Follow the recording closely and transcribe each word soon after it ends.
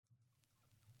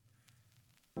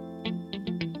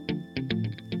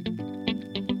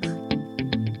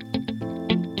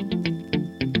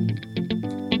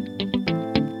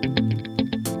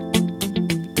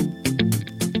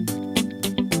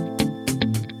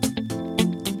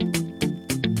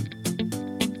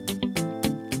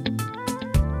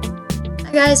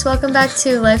Hi guys, welcome back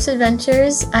to Life's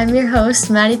Adventures. I'm your host,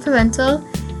 Maddie Pimentel,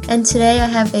 and today I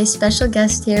have a special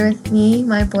guest here with me,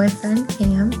 my boyfriend,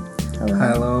 Cam. Hello.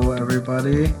 Hello,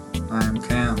 everybody. I'm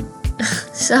Cam.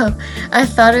 So, I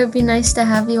thought it would be nice to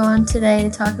have you on today to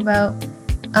talk about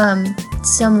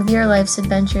some of your life's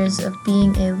adventures of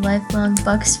being a lifelong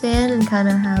Bucks fan and kind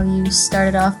of how you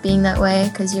started off being that way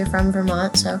because you're from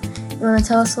Vermont. So, you want to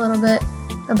tell us a little bit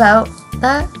about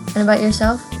that and about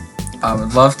yourself? I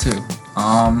would love to.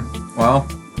 Well,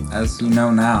 as you know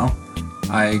now,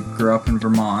 I grew up in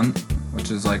Vermont,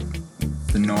 which is like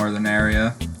the northern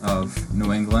area of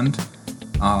New England.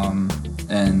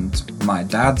 And my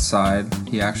dad's side,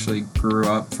 he actually grew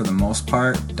up for the most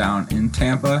part down in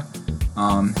Tampa.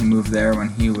 He moved there when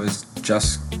he was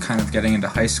just kind of getting into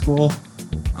high school,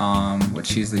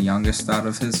 which he's the youngest out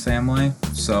of his family.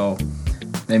 So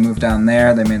they moved down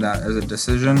there, they made that as a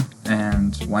decision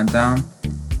and went down.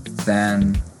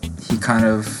 Then he kind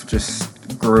of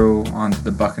just grew onto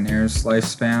the Buccaneers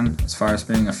lifespan as far as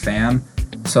being a fan.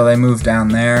 So they moved down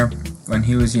there when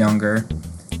he was younger,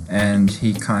 and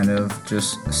he kind of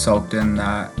just soaked in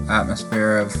that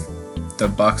atmosphere of the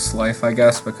Bucks life, I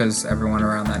guess, because everyone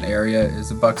around that area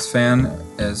is a Bucks fan,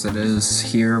 as it is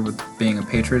here with being a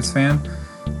Patriots fan.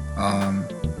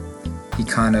 He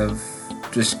kind of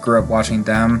just grew up watching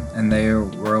them, and they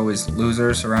were always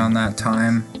losers around that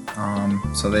time.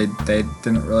 So they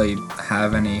didn't really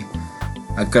have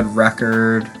a good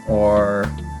record or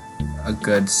a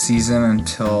good season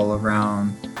until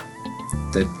around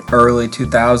the early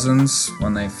 2000s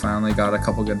when they finally got a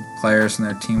couple good players and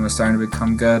their team was starting to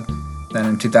become good. Then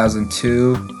in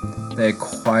 2002, they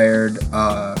acquired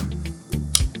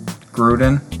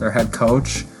Gruden, their head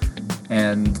coach,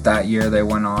 and that year they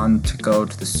went on to go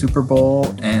to the Super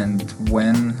Bowl and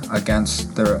win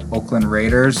against the Oakland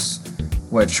Raiders,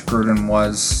 which Gruden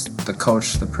was the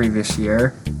coach the previous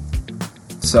year.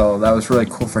 So that was really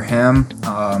cool for him.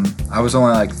 I was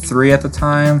only like 3 at the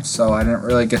time, so I didn't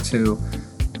really get to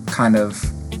kind of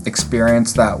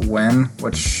experience that win,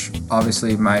 which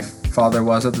obviously my father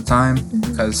was at the time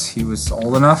because he was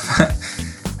old enough.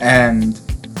 And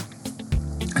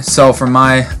so for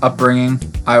my upbringing,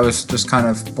 I was just kind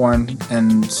of born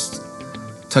and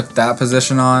took that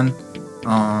position on.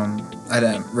 I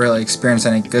didn't really experience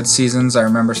any good seasons. I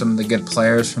remember some of the good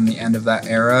players from the end of that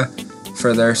era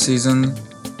for their season.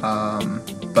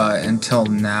 But until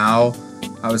now,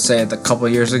 I would say a couple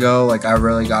of years ago, like I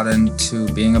really got into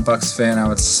being a Bucks fan. I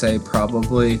would say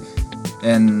probably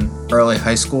in early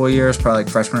high school years, probably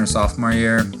like freshman or sophomore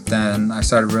year. Then I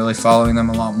started really following them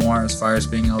a lot more as far as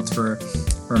being able to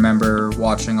remember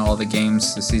watching all the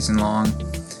games the season long.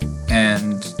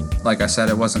 And like I said,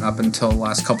 it wasn't up until the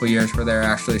last couple of years where they're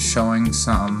actually showing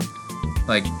some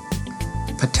like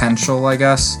potential, I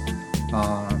guess.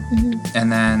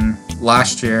 And then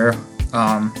last year,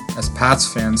 as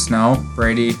Pats fans know,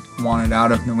 Brady wanted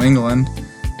out of New England,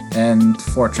 and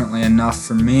fortunately enough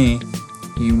for me,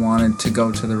 he wanted to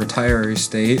go to the retiree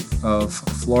state of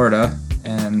Florida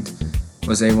and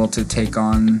was able to take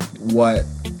on what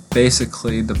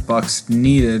basically the Bucks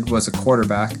needed was a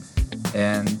quarterback,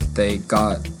 and they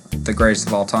got the greatest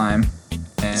of all time,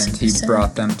 and he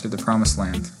brought them to the promised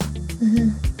land.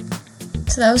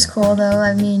 So that was cool, though.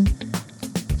 I mean,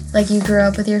 like you grew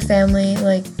up with your family,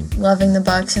 like loving the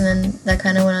Bucks, and then that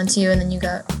kind of went on to you, and then you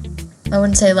got, I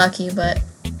wouldn't say lucky, but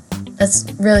that's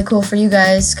really cool for you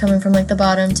guys coming from like the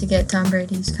bottom to get Tom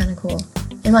Brady's kind of cool.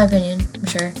 In my opinion, I'm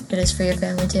sure it is for your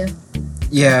family too.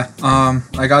 Yeah,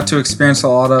 I got to experience a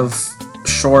lot of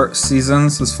short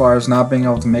seasons as far as not being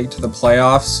able to make it to the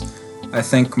playoffs. I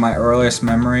think my earliest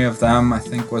memory of them,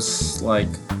 was like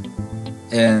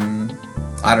in,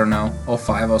 I don't know,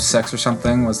 05, 06 or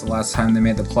something was the last time they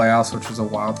made the playoffs, which was a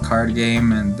wild card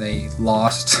game, and they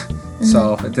lost.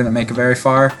 So it didn't make it very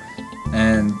far.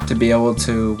 And to be able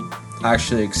to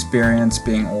actually experience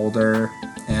being older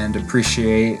and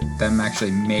appreciate them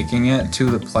actually making it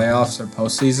to the playoffs or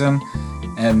postseason,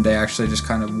 and they actually just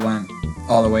kind of went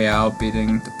all the way out,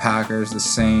 beating the Packers, the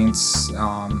Saints,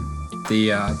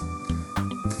 the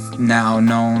now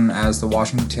known as the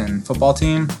Washington football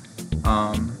team.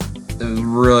 It was a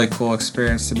really cool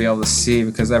experience to be able to see,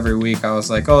 because every week I was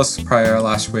like, oh, this is probably our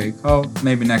last week. Oh,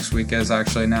 maybe next week is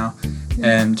actually now.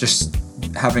 And just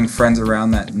having friends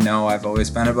around that know I've always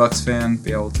been a Bucks fan,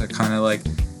 be able to kind of like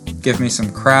give me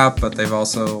some crap, but they've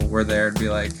also were there to be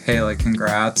like, hey, like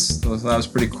congrats. So that was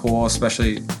pretty cool,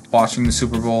 especially watching the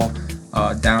Super Bowl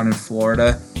down in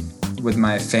Florida with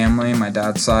my family, my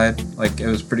dad's side. Like it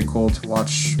was pretty cool to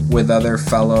watch with other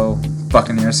fellow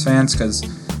Buccaneers fans, because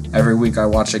every week I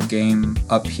watch a game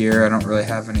up here. I don't really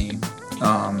have any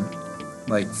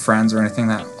like friends or anything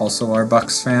that also are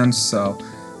Bucks fans, so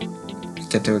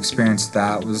get to experience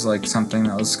that was like something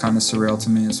that was kind of surreal to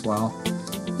me as well.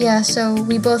 Yeah, so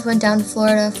we both went down to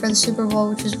Florida for the Super Bowl,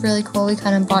 which was really cool. We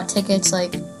kind of bought tickets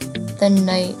like the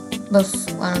night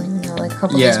before, I don't even know, like a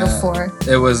couple days before.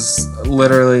 It was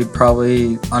literally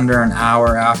probably under an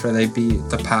hour after they beat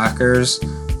the Packers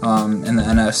in the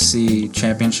NFC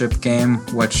Championship game,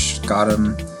 which got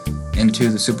them into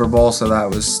the Super Bowl. So that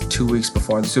was 2 weeks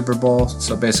before the Super Bowl.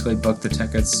 So basically booked the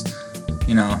tickets,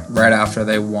 right after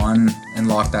they won and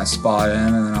locked that spot in.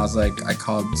 And then I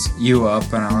called you up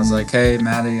and I was like, hey,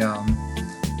 Maddie,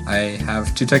 I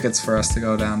have 2 tickets for us to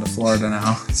go down to Florida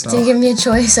now. So didn't give me a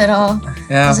choice at all.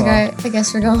 Yeah, I was like, I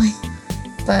guess we're going.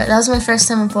 But that was my first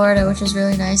time in Florida, which was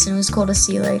really nice. It was cool to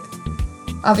see, like,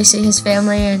 obviously his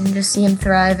family and just see him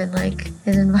thrive in, like,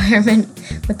 his environment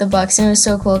with the Bucks. And it was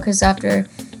so cool because after,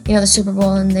 the Super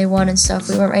Bowl and they won and stuff,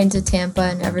 we went right into Tampa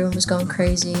and everyone was going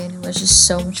crazy and it was just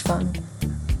so much fun.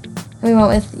 And we went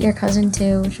with your cousin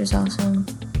too, which was awesome.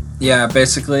 Yeah,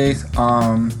 basically,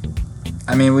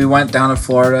 we went down to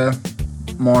Florida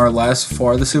more or less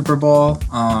for the Super Bowl.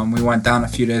 We went down a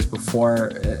few days before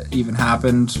it even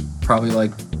happened, probably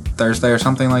like Thursday or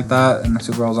something like that, and the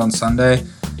Super Bowl was on Sunday.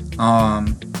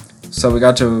 So we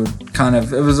got to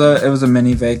it was a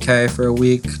mini vacay for a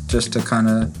week just to kind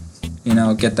of,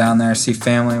 get down there, see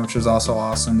family, which was also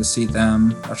awesome to see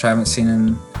them, which I haven't seen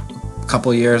in a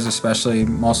couple of years, especially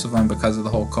most of them because of the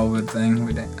whole COVID thing.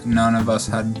 None of us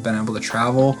had been able to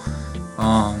travel.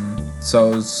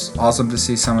 So it was awesome to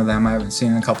see some of them I haven't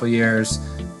seen in a couple of years,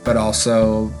 but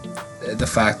also the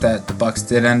fact that the Bucks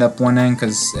did end up winning,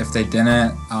 because if they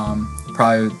didn't,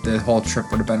 probably the whole trip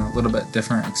would have been a little bit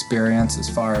different experience as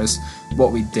far as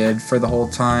what we did for the whole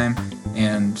time,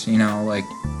 and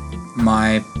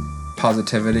my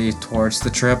positivity towards the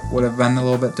trip would have been a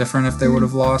little bit different if they would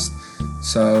have lost.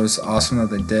 So it was awesome that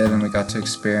they did, and we got to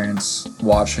experience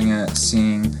watching it,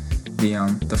 seeing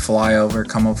the flyover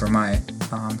come over my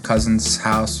cousin's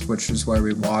house, which is where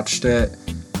we watched it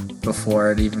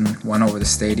before it even went over the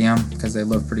stadium, because they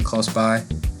live pretty close by.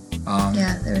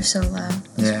 Yeah, they were so loud,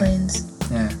 those planes.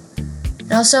 Yeah.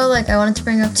 And also, I wanted to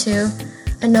bring up too,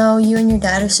 I know you and your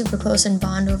dad are super close and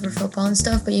bond over football and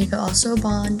stuff, but you could also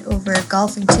bond over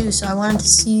golfing too. So I wanted to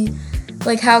see,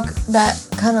 how that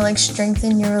kind of,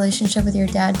 strengthened your relationship with your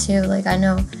dad too. I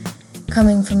know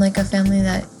coming from, a family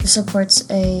that supports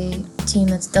a team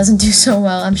that doesn't do so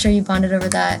well, I'm sure you bonded over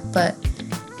that, but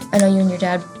I know you and your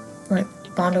dad,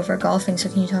 bond over golfing, so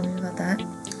can you tell me about that?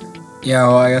 Yeah,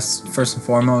 well, I guess first and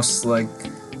foremost,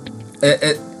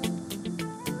 it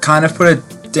kind of put a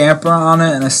damper on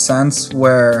it in a sense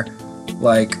where,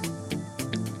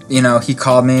 he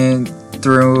called me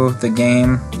through the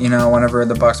game, whenever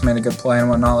the Bucks made a good play and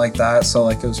whatnot like that. So,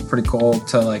 it was pretty cool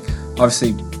to,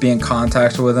 obviously be in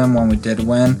contact with him when we did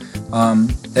win.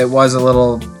 It was a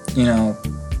little,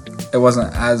 it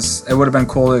would have been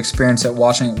cool to experience it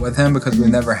watching it with him, because we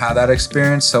never had that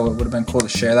experience, so it would have been cool to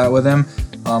share that with him.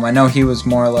 I know he was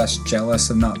more or less jealous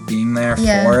of not being there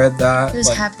for it. He was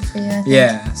happy for you, I think.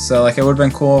 Yeah, so it would have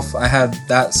been cool if I had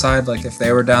that side, if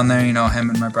they were down there, him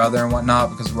and my brother and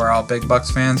whatnot, because we're all big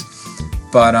Bucks fans.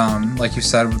 But like you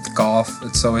said, with golf,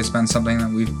 it's always been something that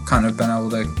we've kind of been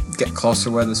able to get closer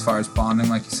with as far as bonding,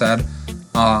 like you said.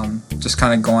 Just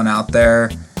kind of going out there,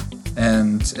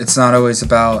 and it's not always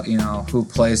about, who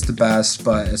plays the best,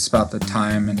 but it's about the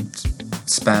time and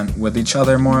spent with each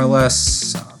other, more or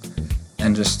less.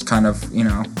 And just kind of,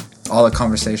 all the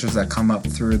conversations that come up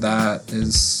through that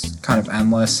is kind of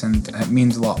endless, and it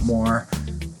means a lot more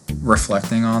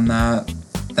reflecting on that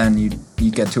than you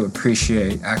get to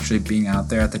appreciate actually being out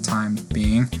there at the time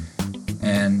being.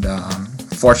 And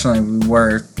fortunately, we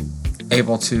were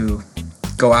able to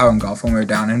go out and golf when we were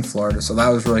down in Florida, so that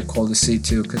was really cool to see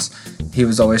too, because he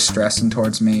was always stressing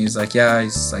towards me. He's like,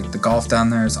 the golf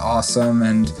down there is awesome,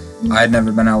 and I had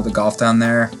never been able to golf down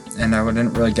there, and I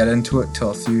didn't really get into it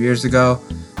till a few years ago.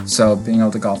 So being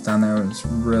able to golf down there was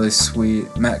really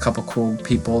sweet. Met a couple cool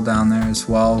people down there as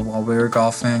well while we were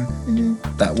golfing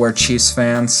that were Chiefs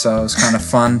fans, so it was kind of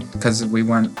fun because we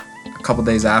went a couple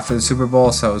days after the Super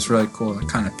Bowl, so it was really cool to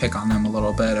kind of pick on them a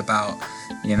little bit about,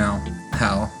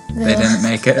 how they didn't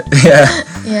make it.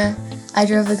 Yeah, I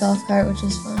drove the golf cart, which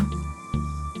was fun.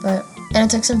 And I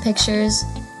took some pictures.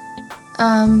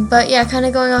 But yeah, kind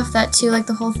of going off that too,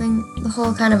 the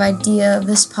whole kind of idea of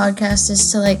this podcast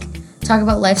is to talk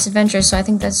about life's adventures. So I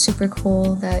think that's super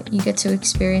cool that you get to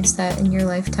experience that in your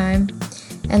lifetime.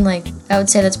 And I would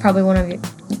say that's probably one of your,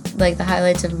 the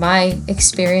highlights of my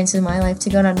experience in my life, to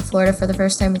go down to Florida for the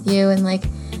first time with you. And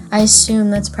I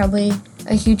assume that's probably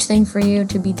a huge thing for you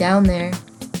to be down there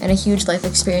and a huge life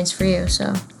experience for you.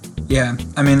 So yeah,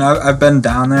 I mean, I've been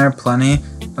down there plenty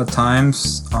of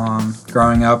times.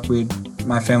 Growing up,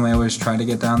 my family always tried to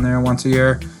get down there once a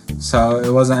year, so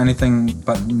it wasn't anything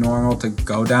but normal to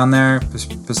go down there.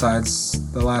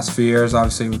 Besides the last few years,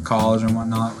 obviously with college and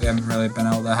whatnot, we haven't really been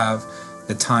able to have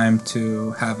the time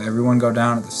to have everyone go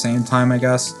down at the same time, I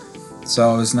guess.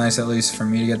 So it was nice at least for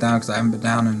me to get down, because I haven't been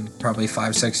down in probably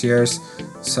 5-6 years.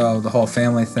 So the whole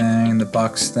family thing, the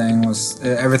Bucks thing, was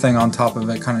everything on top of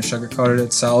it kind of sugarcoated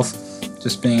itself.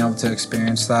 Just being able to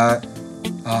experience that,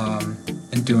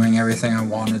 and doing everything I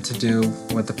wanted to do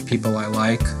with the people I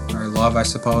like or love, I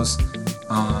suppose.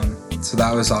 So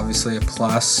that was obviously a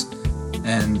plus.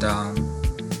 And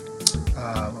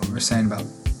what we were saying about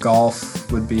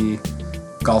golf would be,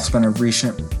 golf's been a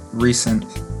recent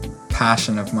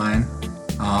passion of mine.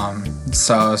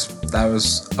 So that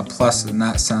was a plus in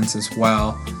that sense as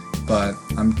well. But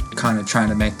I'm kind of trying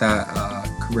to make that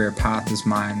career path as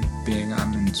mine, being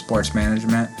I'm in sports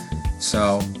management.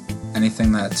 So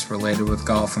anything that's related with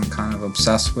golf, I'm kind of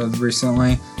obsessed with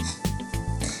recently.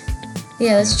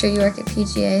 Yeah, that's true. You work at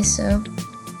PGA, so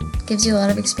it gives you a lot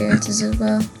of experiences as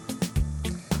well.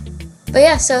 But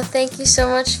yeah, so thank you so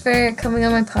much for coming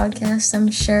on my podcast.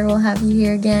 I'm sure we'll have you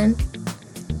here again.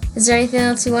 Is there anything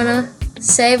else you want to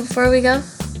say before we go?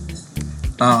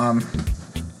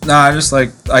 No,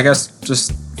 I guess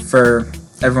just for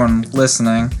everyone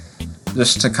listening,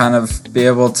 just to kind of be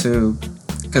able to,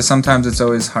 because sometimes it's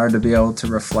always hard to be able to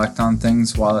reflect on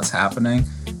things while it's happening,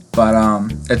 but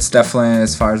it's definitely,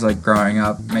 as far as like growing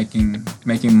up,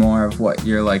 making more of what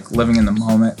you're like living in the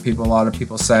moment. A lot of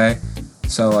people say,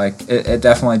 so like it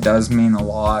definitely does mean a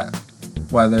lot,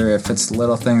 whether if it's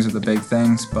little things or the big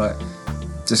things, but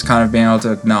just kind of being able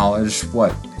to acknowledge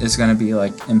what is going to be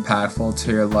like impactful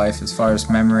to your life as far as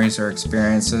memories or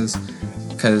experiences,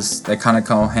 because they kind of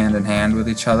go hand in hand with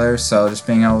each other. So just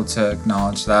being able to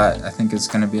acknowledge that, I think, is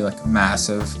going to be like a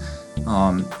massive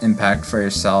impact for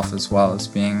yourself, as well as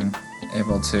being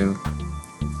able to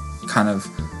kind of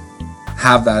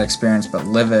have that experience but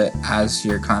live it as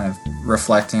you're kind of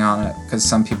reflecting on it, because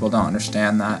some people don't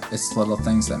understand that it's little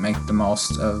things that make the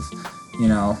most of, you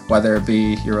know, whether it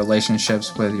be your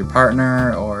relationships with your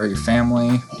partner or your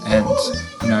family. And,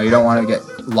 you know, you don't want to get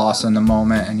lost in the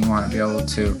moment, and you want to be able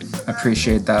to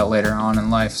appreciate that later on in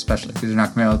life, especially because you're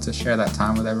not going to be able to share that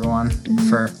time with everyone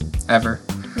forever.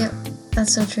 Yep,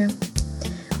 that's so true.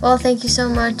 Well, thank you so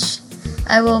much.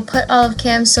 I will put all of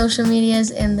Cam's social medias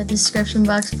in the description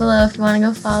box below if you want to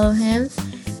go follow him.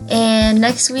 And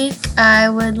next week, I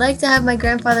would like to have my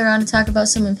grandfather on to talk about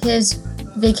some of his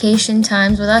vacation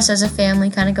times with us as a family,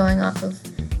 kind of going off of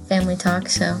family talk.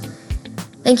 So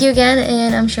thank you again,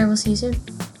 and I'm sure we'll see you soon.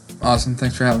 Awesome.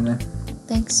 Thanks for having me.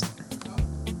 Thanks.